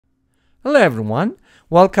Hello everyone,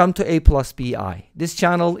 welcome to A plus BI. This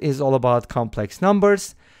channel is all about complex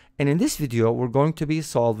numbers, and in this video we're going to be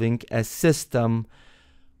solving a system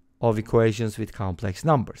of equations with complex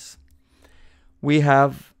numbers. We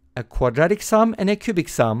have a quadratic sum and a cubic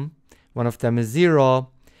sum. One of them is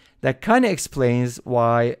 0. That kind of explains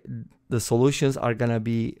why the solutions are going to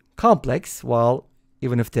be complex. Well,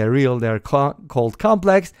 even if they're real, they're called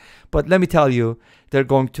complex. But let me tell you, they're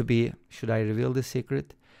going to be, should I reveal the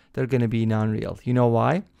secret? They're going to be non-real. You know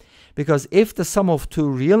why? Because if the sum of two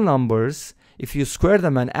real numbers, if you square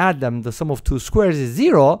them and add them, the sum of two squares is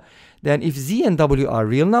 0, then if z and w are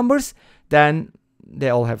real numbers, then they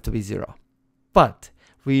all have to be 0. But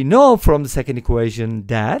we know from the second equation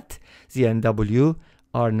that z and w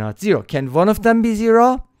are not 0. Can one of them be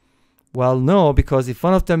 0? Well, no, because if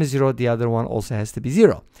one of them is 0, the other one also has to be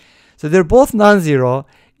 0. So they're both non-zero,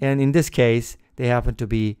 and in this case, they happen to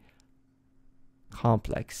be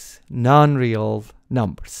complex, non-real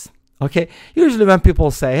numbers. Okay, usually when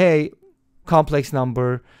people say, hey, complex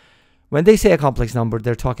number, when they say a complex number,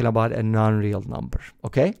 they're talking about a non-real number.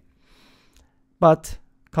 Okay, but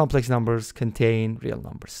complex numbers contain real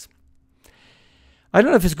numbers. I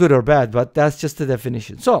don't know if it's good or bad, but that's just the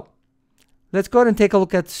definition. So let's go ahead and take a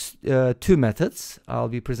look at two methods. I'll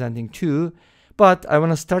be presenting two, but I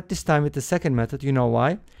want to start this time with the second method. You know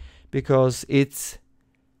why? Because it's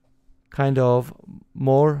kind of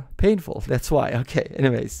more painful. That's why. Okay,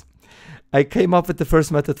 anyways, I came up with the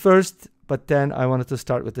first method first, but then I wanted to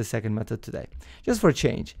start with the second method today, just for a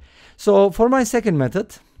change. So for my second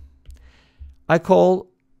method, I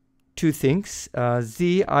call two things.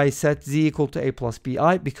 I set z equal to a plus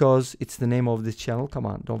bi because it's the name of this channel. Come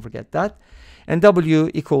on, don't forget that. And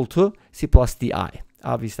w equal to c plus di.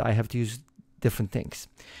 Obviously, I have to use different things.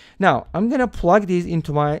 Now, I'm going to plug these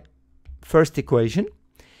into my first equation.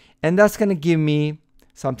 And that's going to give me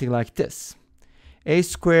something like this. A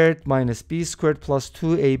squared minus b squared plus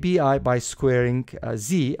 2abi by squaring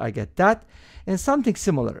z. I get that. And something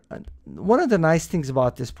similar. And one of the nice things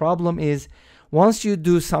about this problem is once you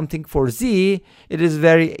do something for z, it is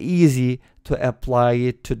very easy to apply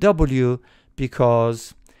it to w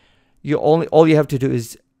because all you have to do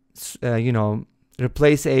is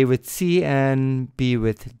replace a with c and b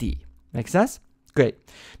with d. Make sense? Great.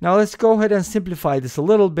 Now let's go ahead and simplify this a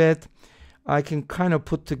little bit. I can kind of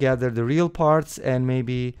put together the real parts and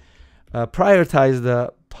maybe prioritize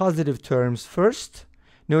the positive terms first.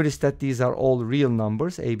 Notice that these are all real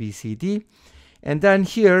numbers, a, b, c, d. And then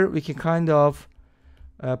here we can kind of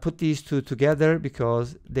put these two together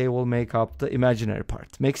because they will make up the imaginary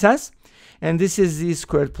part. Make sense? And this is z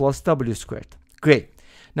squared plus w squared. Great.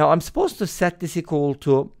 Now I'm supposed to set this equal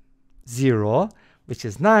to 0. Which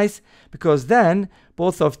is nice because then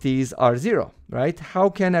both of these are 0, right? How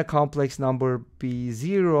can a complex number be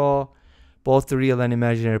 0? Both the real and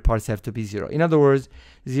imaginary parts have to be 0. In other words,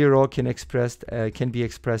 0 can be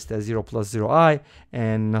expressed as 0 plus 0i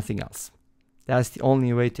and nothing else. That's the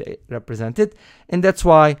only way to represent it. And that's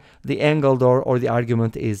why the angled or the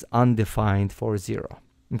argument is undefined for 0.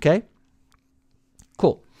 Okay?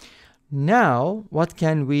 Cool. Now, what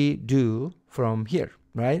can we do from here,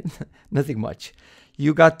 right? Nothing much.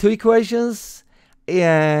 You got two equations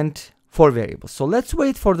and 4 variables. So let's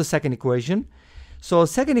wait for the second equation. So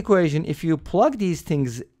second equation, if you plug these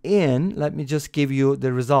things in, let me just give you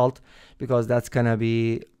the result because that's going to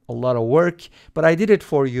be a lot of work. But I did it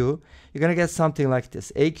for you. You're going to get something like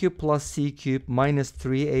this. A cubed plus c cubed minus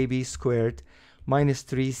 3ab squared minus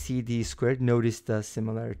 3cd squared. Notice the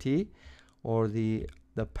similarity or the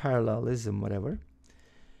parallelism, whatever.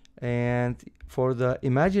 And for the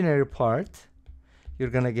imaginary part, you're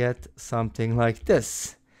going to get something like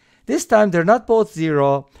this. This time, they're not both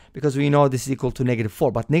 0 because we know this is equal to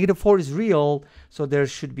 -4. But -4 is real, so there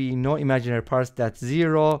should be no imaginary parts. That's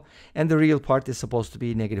 0. And the real part is supposed to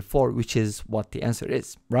be -4, which is what the answer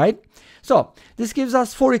is, right? So this gives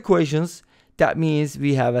us 4 equations. That means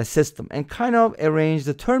we have a system. And kind of arrange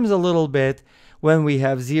the terms a little bit when we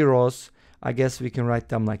have zeros. I guess we can write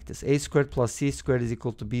them like this. A squared plus c squared is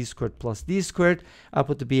equal to b squared plus d squared. I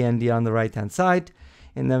put the b and d on the right hand side.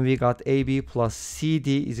 And then we got ab plus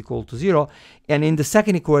cd is equal to 0. And in the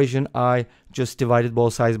second equation, I just divided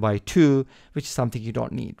both sides by 2, which is something you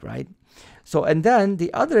don't need, right? So, and then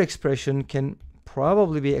the other expression can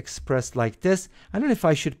probably be expressed like this. I don't know if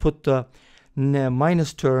I should put the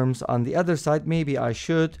minus terms on the other side. Maybe I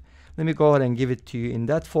should. Let me go ahead and give it to you in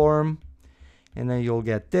that form. And then you'll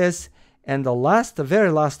get this. And the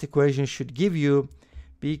very last equation should give you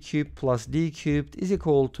b cubed plus d cubed is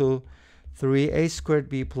equal to 3a squared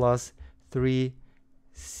b plus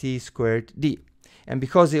 3c squared d. And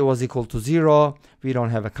because it was equal to 0, we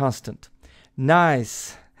don't have a constant.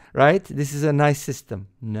 nice, right? This is a nice system.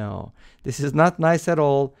 No, this is not nice at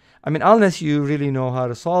all. I mean, unless you really know how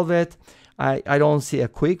to solve it, I don't see a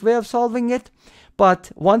quick way of solving it.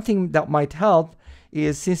 But one thing that might help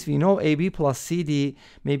is, since we know AB plus CD,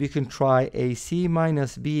 maybe you can try AC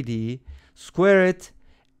minus BD, square it,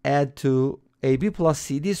 add to AB plus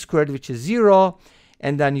CD squared, which is 0,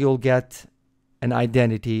 and then you'll get an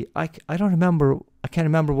identity. I don't remember, I can't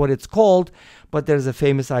remember what it's called, but there's a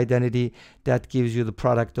famous identity that gives you the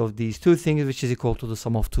product of these two things, which is equal to the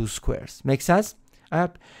sum of two squares. Make sense?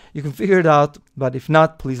 You can figure it out, but if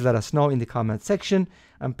not, please let us know in the comment section.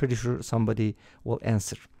 I'm pretty sure somebody will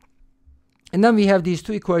answer. And then we have these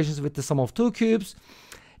two equations with the sum of two cubes.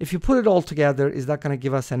 If you put it all together, is that going to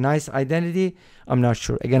give us a nice identity? I'm not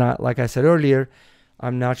sure. Again, like I said earlier,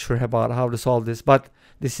 I'm not sure about how to solve this, but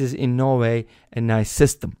this is in no way a nice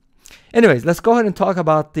system. Anyways, let's go ahead and talk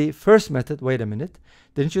about the first method. Wait a minute.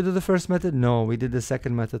 Didn't you do the first method? No, we did the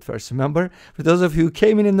second method first. Remember, for those of you who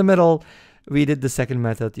came in the middle, we did the second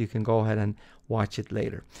method. You can go ahead and watch it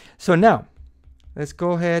later. So now, let's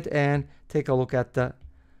go ahead and take a look at the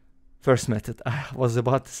first method. I was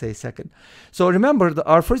about to say second. So remember,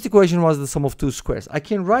 our first equation was the sum of two squares. I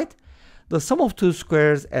can write the sum of two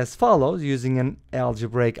squares as follows using an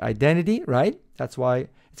algebraic identity, right? That's why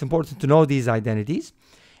it's important to know these identities.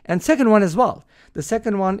 And second one as well. The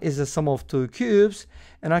second one is the sum of two cubes,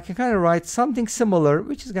 and I can kind of write something similar,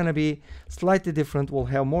 which is going to be slightly different. We'll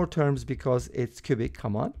have more terms because it's cubic,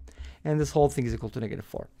 come on. And this whole thing is equal to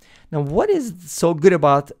 -4. Now, what is so good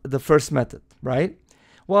about the first method, right?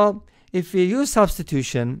 Well, if you use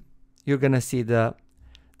substitution, you're going to see the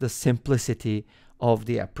simplicity of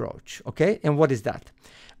the approach, okay? And what is that?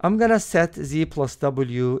 I'm going to set z plus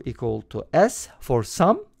w equal to s for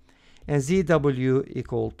sum, and zw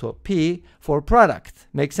equal to p for product.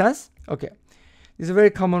 Make sense? Okay. These are very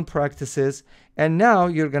common practices. And now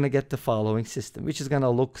you're going to get the following system, which is going to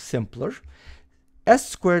look simpler. S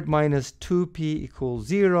squared minus 2p equals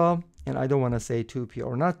 0. And I don't want to say 2p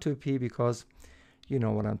or not 2p because you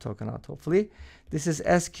know what I'm talking about, hopefully. This is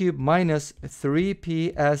s cubed minus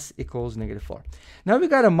 3ps equals -4. Now we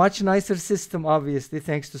got a much nicer system, obviously,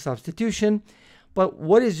 thanks to substitution. But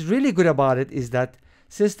what is really good about it is that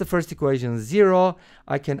since the first equation is 0,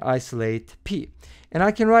 I can isolate p. And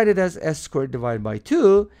I can write it as s squared divided by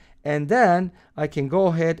 2. And then I can go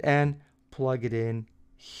ahead and plug it in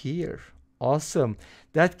here. Awesome.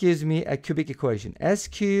 That gives me a cubic equation. S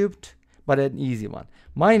cubed, but an easy one,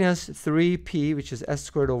 minus 3p, which is s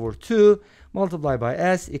squared over 2, multiplied by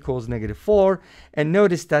s equals -4. And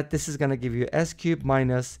notice that this is going to give you s cubed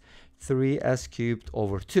minus 3s cubed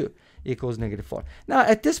over 2 equals -4. Now,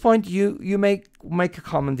 at this point, you make a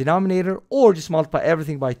common denominator or just multiply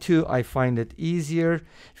everything by 2. I find it easier.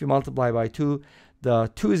 If you multiply by 2,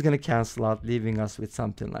 the 2 is going to cancel out, leaving us with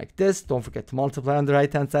something like this. Don't forget to multiply on the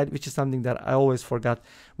right-hand side, which is something that I always forgot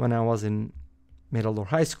when I was in middle or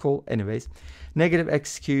high school. Anyways, negative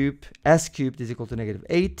x cubed, s cubed is equal to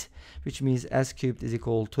 -8, which means s cubed is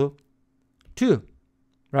equal to 2,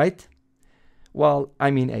 right? Well,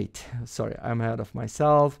 I mean 8. Sorry, I'm ahead of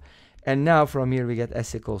myself. And now from here we get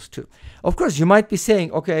s equals 2. Of course, you might be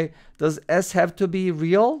saying, okay, does s have to be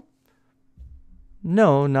real?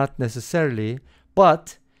 No, not necessarily.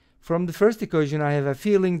 But from the first equation, I have a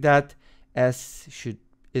feeling that s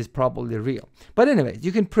is probably real. But anyway,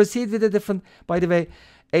 you can proceed with a different. By the way,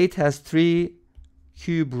 8 has 3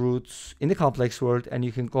 cube roots in the complex world, and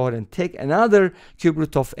you can go ahead and take another cube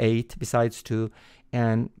root of 8 besides 2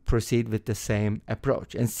 and proceed with the same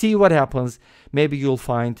approach and see what happens. Maybe you'll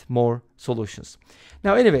find more solutions.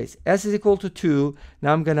 Now, anyways, s is equal to 2.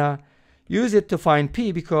 Now I'm gonna use it to find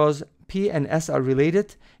p because p and s are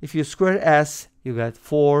related. If you square s, you get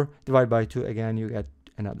 4 divided by 2. Again, you get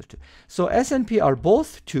another 2. So s and p are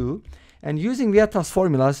both 2, and using Vieta's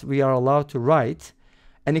formulas, we are allowed to write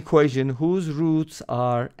an equation whose roots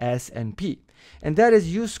are s and p, and that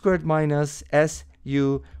is u squared minus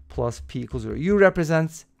su plus p equals 0. U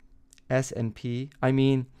represents s and p. I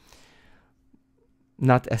mean,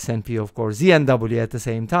 not s and p, of course, z and w at the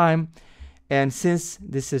same time. And since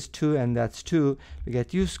this is 2 and that's 2, we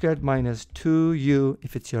get u squared minus 2u.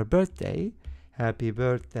 If it's your birthday, happy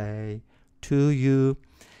birthday to you.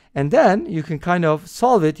 And then you can kind of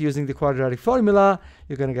solve it using the quadratic formula.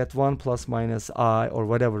 You're going to get 1 plus minus I, or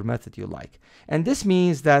whatever method you like. And this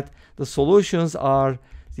means that the solutions are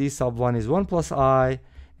z sub 1 is 1 plus I,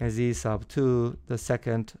 and z sub 2, the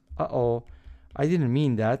second, I didn't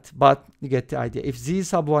mean that, but you get the idea. If z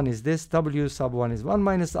sub 1 is this, w sub 1 is 1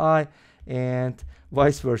 minus I, and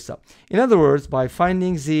vice versa. In other words, by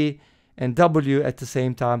finding z and w at the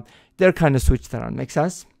same time, they're kind of switched around. Make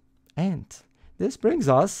sense? And this brings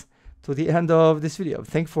us to the end of this video.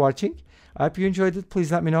 Thanks for watching. I hope you enjoyed it.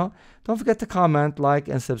 Please let me know. Don't forget to comment, like,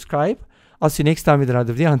 and subscribe. I'll see you next time with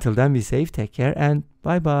another video. Until then, be safe, take care, and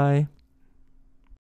bye-bye.